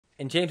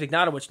and James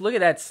Ignatowicz. Look at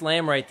that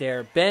slam right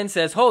there. Ben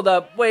says, hold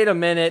up, wait a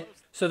minute.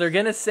 So they're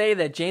going to say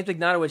that James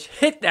Ignatowicz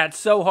hit that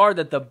so hard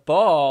that the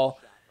ball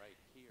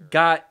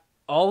got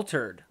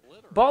altered.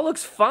 Ball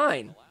looks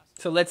fine.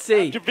 So let's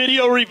see. After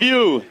video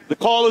review, the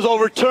call is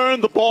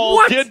overturned. The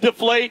ball did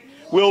deflate.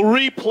 We'll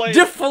replay.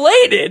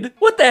 Deflated?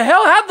 What the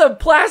hell? How'd the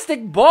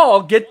plastic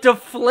ball get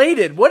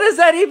deflated? What does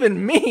that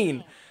even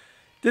mean?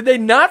 Did they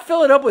not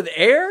fill it up with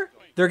air?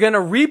 They're going to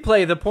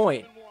replay the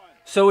point.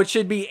 So it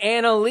should be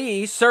Anna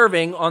Leigh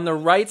serving on the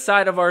right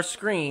side of our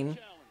screen.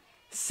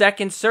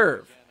 Second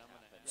serve.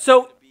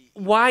 So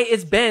why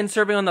is Ben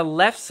serving on the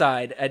left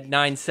side at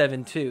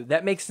 9-7-2?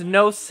 That makes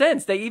no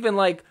sense. They even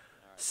like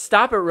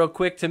stop it real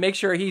quick to make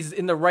sure he's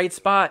in the right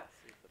spot.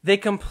 They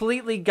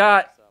completely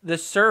got the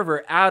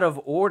server out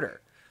of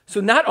order. So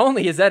not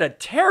only is that a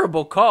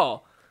terrible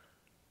call,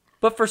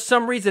 but for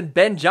some reason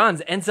Ben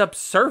Johns ends up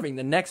serving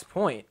the next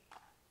point.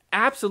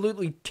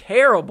 Absolutely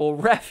terrible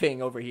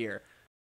reffing over here.